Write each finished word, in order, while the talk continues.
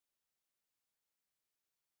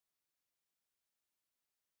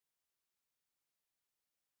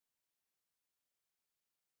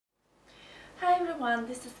everyone,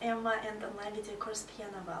 this is Emma and online video course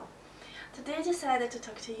Piano Well. Today I decided to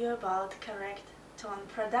talk to you about correct tone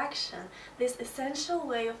production, this essential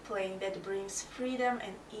way of playing that brings freedom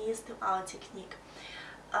and ease to our technique.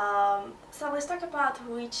 So let's talk about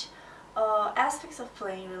which aspects of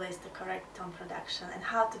playing relates to correct tone production and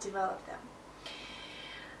how to develop them.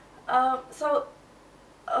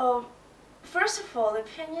 First of all, the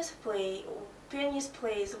pianist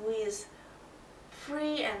plays with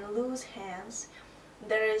free and loose hands.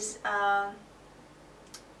 There is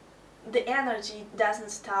the energy doesn't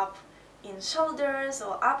stop in shoulders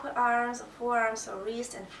or upper arms or forearms or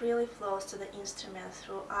wrist and freely flows to the instrument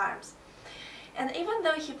through arms. And even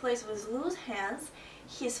though he plays with loose hands,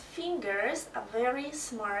 his fingers are very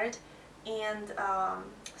smart and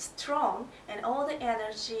strong, and all the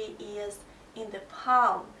energy is in the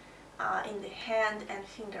palm, in the hand and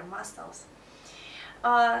finger muscles.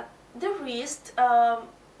 The wrist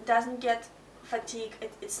doesn't get fatigued,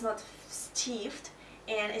 it's not stiffed,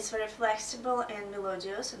 and it's very flexible and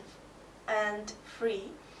melodious and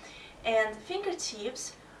free. And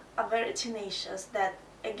fingertips are very tenacious, that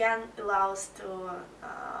again lets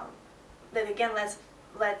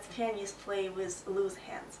pianists play with loose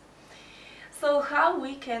hands. So how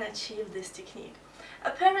we can achieve this technique?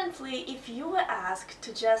 Apparently, if you were asked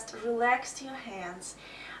to just relax your hands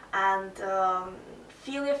and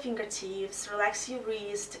feel your fingertips, relax your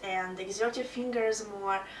wrist and exert your fingers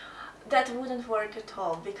more, that wouldn't work at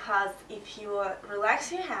all, because if you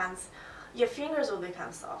relax your hands, your fingers will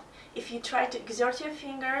become soft. If you try to exert your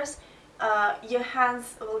fingers, your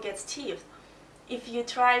hands will get stiff. If you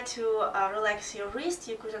try to relax your wrist,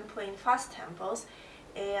 you couldn't play in fast tempos,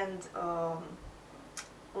 and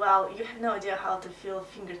well, you have no idea how to feel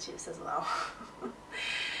fingertips as well.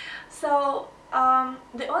 So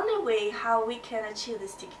the only way how we can achieve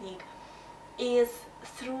this technique is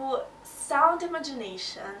through sound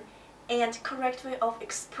imagination and correct way of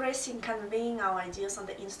expressing, conveying our ideas on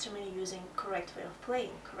the instrument using correct way of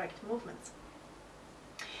playing, correct movements.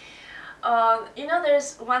 You know,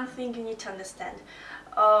 there's one thing you need to understand.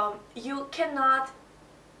 You cannot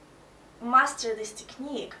master this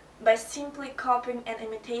technique by simply copying and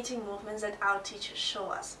imitating movements that our teachers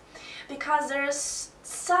show us, because there's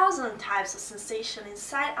 1,000 types of sensation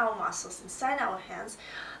inside our muscles, inside our hands,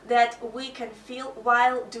 that we can feel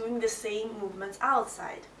while doing the same movements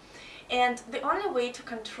outside. And the only way to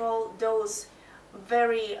control those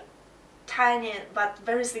very tiny but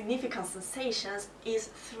very significant sensations is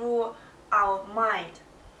through our mind.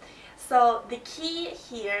 So the key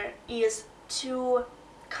here is to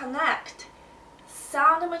connect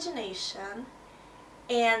sound imagination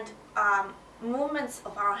and movements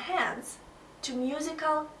of our hands to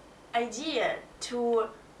musical idea, to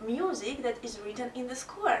music that is written in the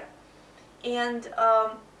score. And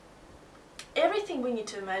everything we need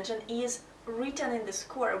to imagine is written in the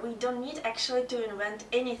score. We don't need actually to invent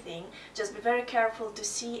anything, just be very careful to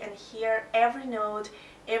see and hear every note,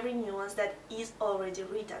 every nuance that is already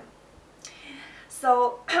written.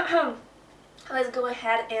 So let's go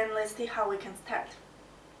ahead and let's see how we can start.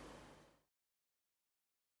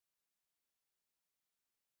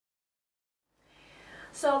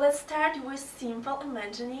 So let's start with simple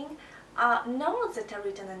imagining notes that are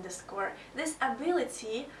written in the score. This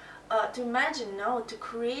ability to imagine notes, to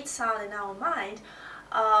create sound in our mind,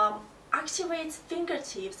 activates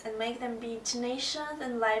fingertips and make them be tenacious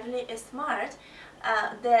and lively and smart,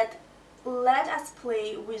 that let us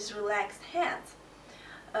play with relaxed hands.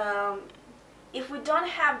 If we don't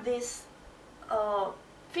have these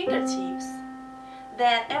fingertips,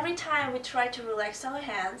 then every time we try to relax our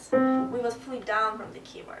hands, we will flip down from the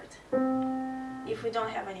keyboard. If we don't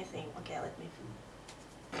have anything, okay, let me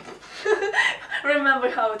remember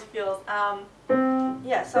how it feels.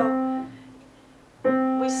 Yeah, so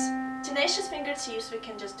with tenacious fingertips we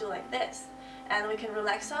can just do like this, and we can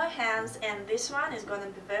relax our hands, and this one is going to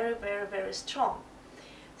be very, very, very strong.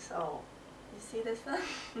 So you see this one?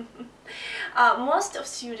 Most of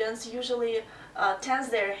students usually tense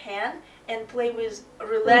their hand and play with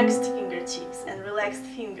relaxed fingertips and relaxed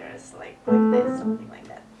fingers, like this, something like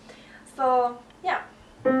that. So yeah,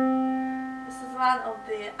 this is one of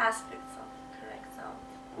the aspects of correct sound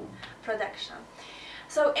production.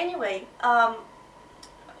 So anyway,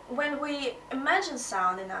 when we imagine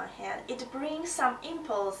sound in our hand, it brings some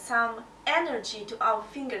impulse, some energy to our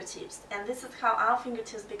fingertips, and this is how our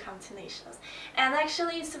fingertips become tenacious. And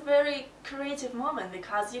actually it's a very creative moment,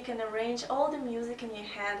 because you can arrange all the music in your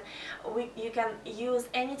hand, you can use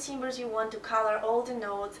any timbres you want to color all the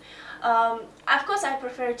notes. Of course I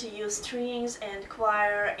prefer to use strings and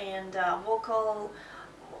choir and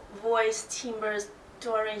voice timbres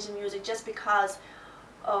to arrange the music just because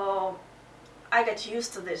I got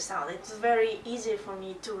used to this sound. It's very easy for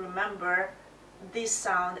me to remember this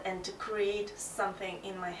sound and to create something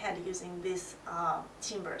in my head using these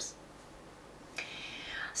timbres.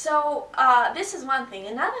 So this is one thing.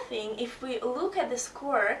 Another thing, if we look at the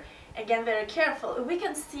score again very careful, we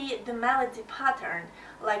can see the melody pattern,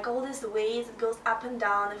 like all these ways it goes up and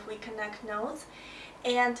down if we connect notes.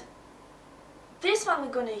 And this one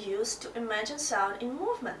we're going to use to imagine sound in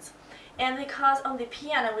movements. And because on the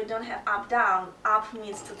piano we don't have up down, up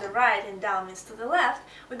means to the right and down means to the left,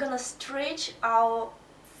 we're going to stretch our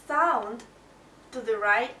sound to the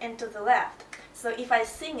right and to the left. So if I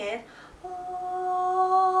sing it,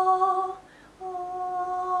 oh,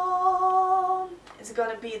 oh, it's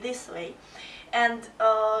going to be this way. And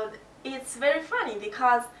it's very funny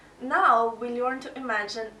because now we learn to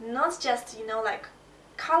imagine not just, you know, like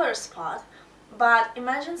color spot, but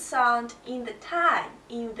imagine sound in the time,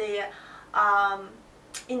 in the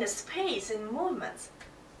space, in movements.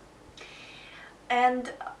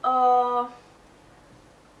 And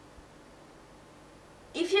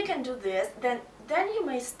if you can do this, then you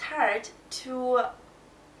may start to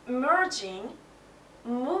merging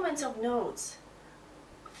movements of notes.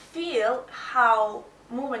 Feel how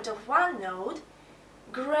movement of one note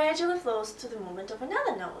gradually flows to the movement of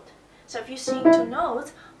another note. So if you sing two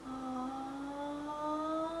notes,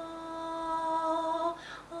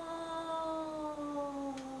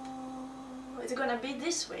 it's gonna be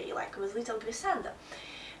this way, like with little glissando.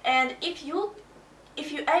 And if you're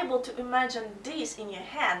able to imagine this in your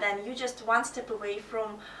head, then you're just one step away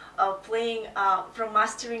from from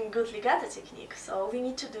mastering good legato technique. So all you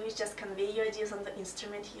need to do is just convey your ideas on the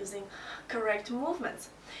instrument using correct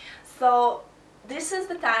movements. So this is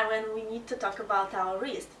the time when we need to talk about our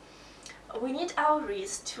wrist. We need our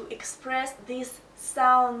wrist to express this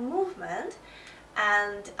sound movement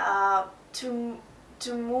and to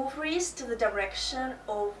move wrist to the direction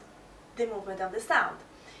of the movement of the sound.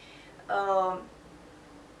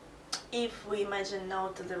 If we imagine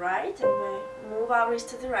note to the right and we move our wrist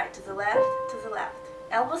to the right, to the left,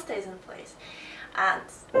 elbow stays in place. And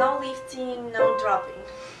no lifting, no dropping.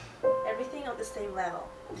 Everything on the same level.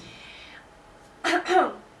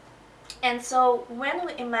 And so when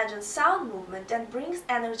we imagine sound movement, that brings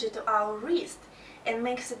energy to our wrist and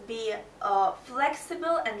makes it be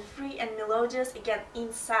flexible and free and melodious again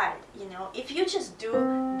inside. You know, if you just do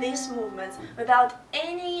these movements without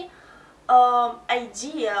any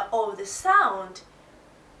idea of the sound,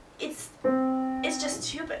 it's just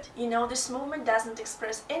stupid. You know, this movement doesn't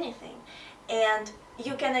express anything. And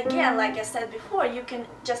you can, again, like I said before, you can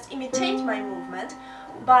just imitate my movement,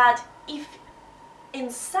 but if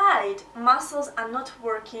inside muscles are not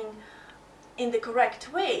working in the correct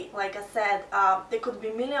way, like I said, there could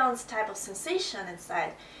be millions type of sensation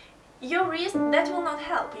inside, your wrist, that will not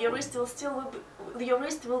help. Your wrist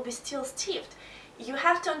will be still stiffed. You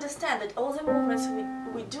have to understand that all the movements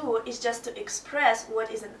we do is just to express what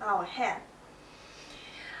is in our head.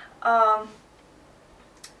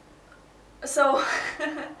 So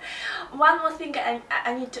one more thing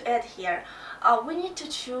I need to add here. We need to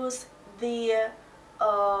choose the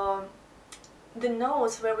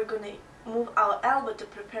notes where we're going to move our elbow to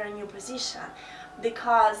prepare a new position,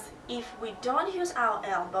 because if we don't use our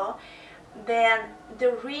elbow, then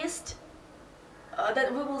the wrist,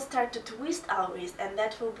 that we will start to twist our wrist, and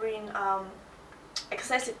that will bring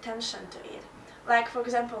excessive tension to it. Like for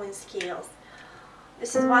example in scales,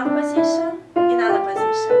 this is one position, another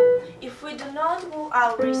position. If we do not move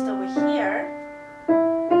our wrist over here,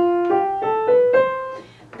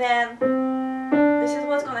 then this is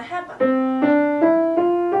what's gonna happen.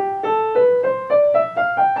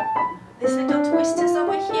 This little twist is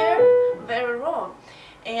over here, very wrong.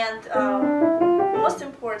 And most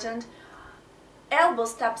important, elbow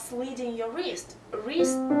stops leading your wrist.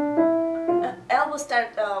 Elbow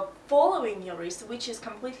start following your wrist, which is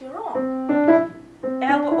completely wrong.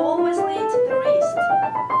 Elbow always leads the wrist.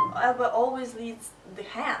 Elbow always leads the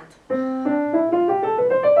hand.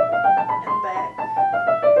 And back.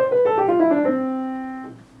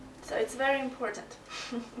 So it's very important.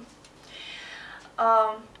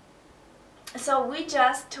 So we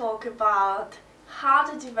just talk about how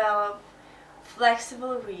to develop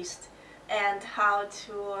flexible wrist and how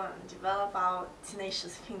to develop our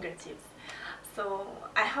tenacious fingertips. So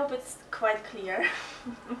I hope it's quite clear.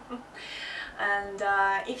 And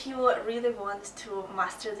if you really want to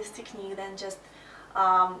master this technique, then just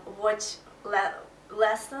watch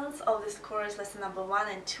lessons of this course. Lesson number 1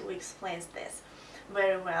 and 2 explains this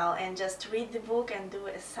very well, and just read the book and do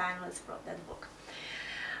assignments from that book.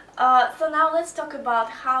 So now let's talk about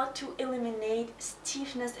how to eliminate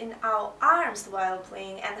stiffness in our arms while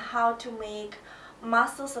playing and how to make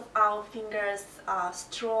muscles of our fingers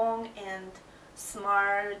strong and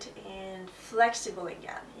smart and flexible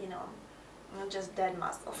again, you know, not just dead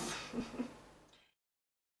muscles.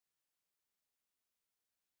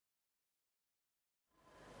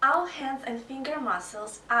 Our hands and finger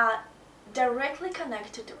muscles are directly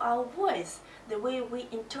connected to our voice, the way we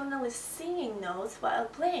internally singing notes while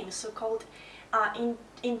playing, so-called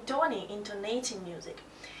intonating music.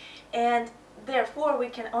 And therefore we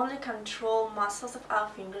can only control muscles of our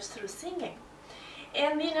fingers through singing.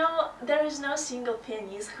 And you know, there is no single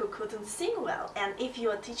pianist who couldn't sing well, and if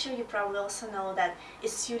you're a teacher you probably also know that a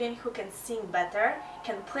student who can sing better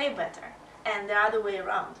can play better, and the other way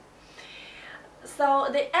around. So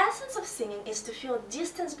the essence of singing is to feel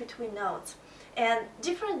distance between notes, and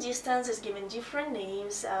different distance is given different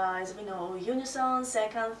names, as we know, unison,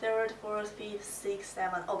 second, third, fourth, fifth, sixth,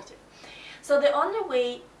 seventh, octave. So the only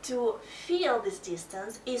way to feel this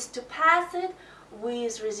distance is to pass it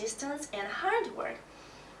with resistance and hard work.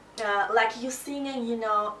 Like you singing, you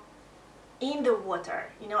know, in the water.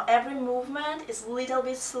 You know, every movement is a little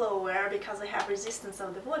bit slower because we have resistance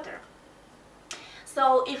of the water.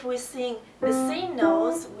 So if we sing the same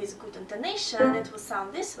notes with good intonation, it will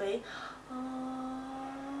sound this way.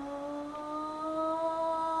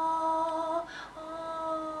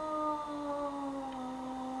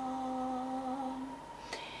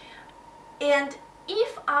 And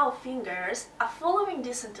if our fingers are following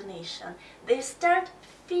this intonation, they start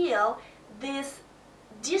feel this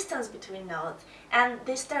distance between notes and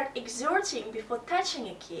they start exerting before touching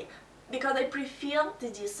a key, because they pre-feel the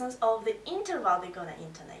distance of the interval they're gonna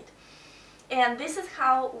intonate. And this is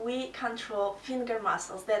how we control finger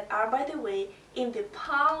muscles that are, by the way, in the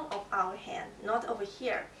palm of our hand, not over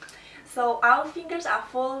here. So our fingers are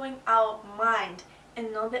following our mind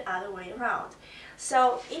and not the other way around.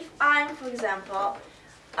 So if I'm, for example,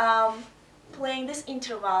 playing this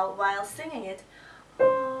interval while singing it,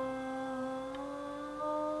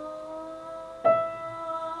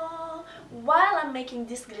 while I'm making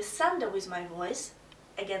this glissando with my voice,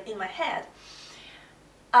 again in my head,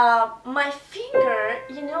 my finger,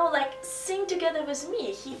 you know, like sing together with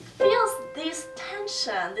me. He feels this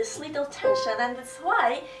tension, this little tension, and that's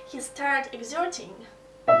why he starts exerting.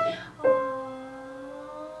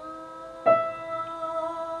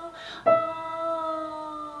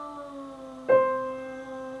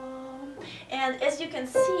 And as you can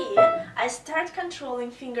see, I start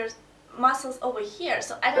controlling fingers muscles over here,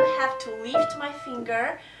 so I don't have to lift my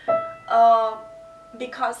finger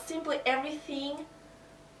because simply everything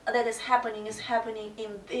that is happening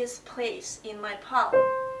in this place, in my palm.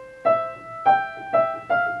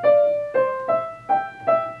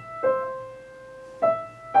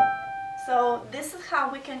 So this is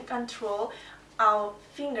how we can control our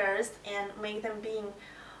fingers and make them being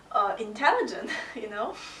intelligent, you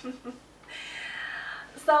know.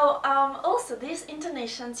 So also this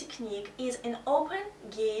intonation technique is an open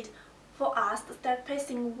gate for us to start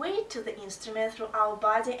passing weight to the instrument through our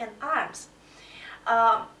body and arms.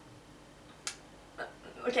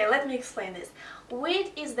 Okay, let me explain this.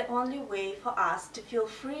 Weight is the only way for us to feel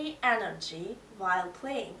free energy while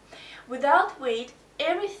playing. Without weight,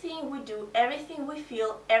 everything we do, everything we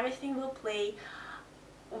feel, everything we play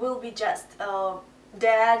will be just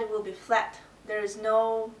dead, will be flat. There is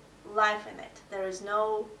no life in it. There is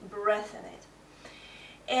no breath in it.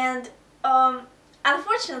 And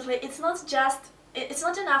unfortunately, it's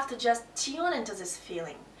not enough to just tune into this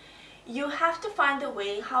feeling. You have to find a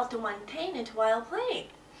way how to maintain it while playing.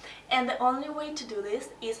 And the only way to do this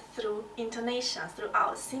is through intonation, through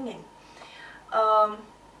our singing.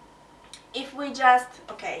 If we just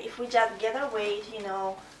gather weight, you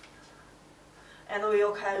know, and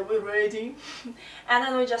we're ready, and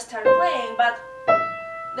then we just start playing, but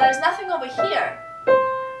there's nothing over here,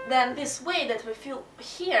 then this weight that we feel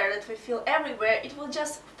here, that we feel everywhere, it will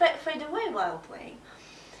just fade away while playing.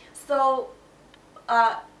 So,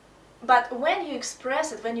 but when you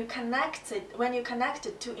express it, when you connect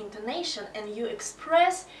it to intonation and you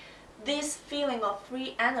express this feeling of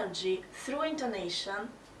free energy through intonation,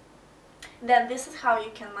 then this is how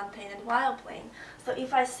you can maintain it while playing. So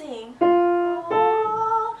if I sing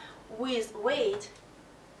with weight,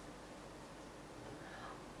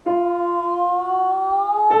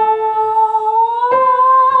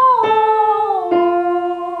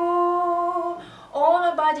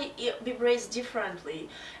 it vibrates differently,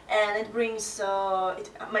 and it brings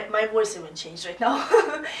my voice even changed right now.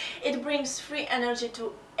 It brings free energy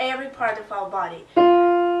to every part of our body,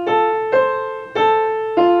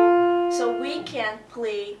 so we can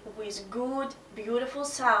play with good, beautiful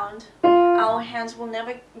sound, our hands will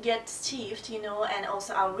never get stiff, you know, and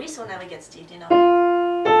also our wrists will never get stiff, you know.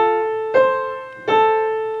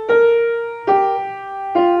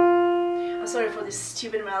 I'm sorry for this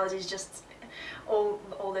stupid melody, it's just all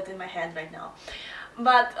that in my head right now.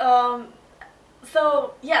 But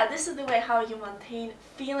so yeah, this is the way how you maintain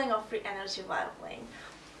feeling of free energy while playing.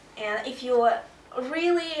 And if you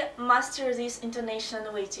really master this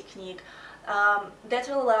intonation way technique, that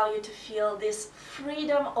will allow you to feel this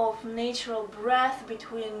freedom of natural breath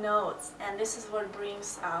between notes, and this is what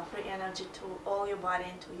brings free energy to all your body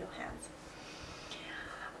and to your hands.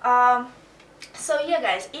 So yeah,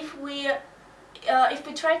 guys, if we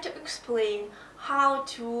try to explain how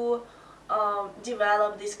to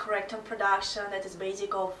develop this correct tone production that is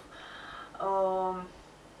basic of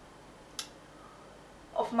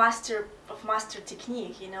master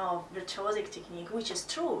technique, you know, of virtuosic technique, which is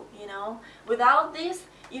true, you know. Without this,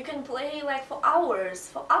 you can play like for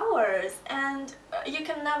hours, and you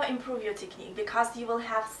can never improve your technique because you will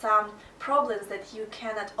have some problems that you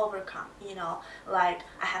cannot overcome, you know, like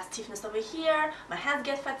I have stiffness over here, my hands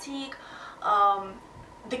get fatigued,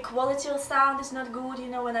 the quality of sound is not good, you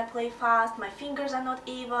know, when I play fast, my fingers are not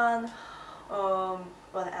even,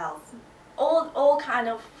 what else? All kind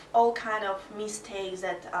of mistakes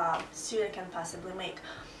that student can possibly make.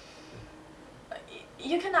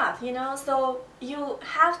 You cannot, you know, so you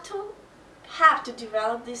have to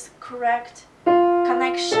develop this correct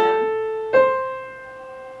connection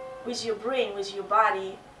with your brain, with your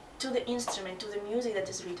body, to the instrument, to the music that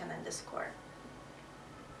is written in the score.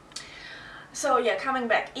 So yeah, coming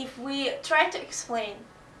back, if we try to explain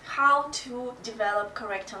how to develop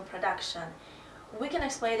correct tone production, we can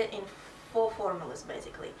explain it in 4 formulas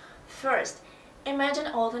basically. First, imagine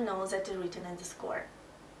all the notes that are written in the score.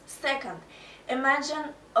 Second,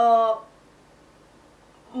 imagine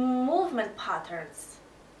movement patterns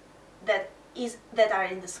that are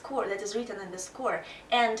in the score, that is written in the score,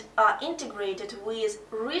 and integrated with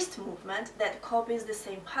wrist movement that copies the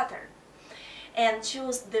same pattern. And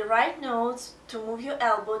choose the right notes to move your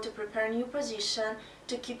elbow to prepare new position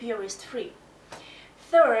to keep your wrist free.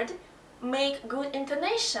 Third, make good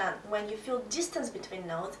intonation when you feel distance between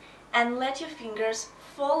notes and let your fingers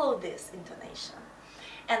follow this intonation.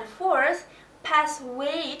 And fourth, pass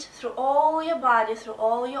weight through all your body, through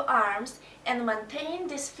all your arms, and maintain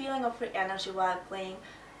this feeling of free energy while playing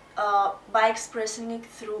by expressing it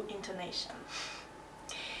through intonation.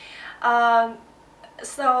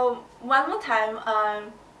 So one more time,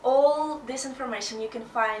 all this information you can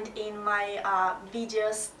find in my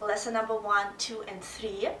videos, lesson number 1, 2, and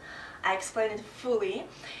 3. I explain it fully,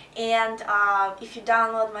 and if you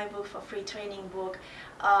download my book for free training book,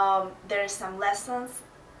 there are some lessons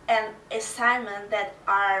and assignments that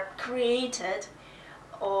are created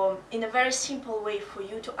in a very simple way for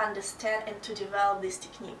you to understand and to develop this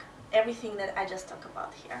technique, everything that I just talked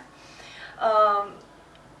about here.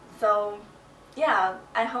 So yeah,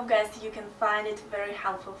 I hope guys you can find it very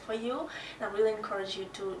helpful for you, and I really encourage you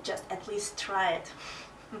to just at least try it.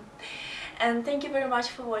 And thank you very much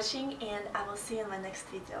for watching, and I will see you in my next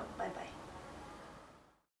video. Bye bye.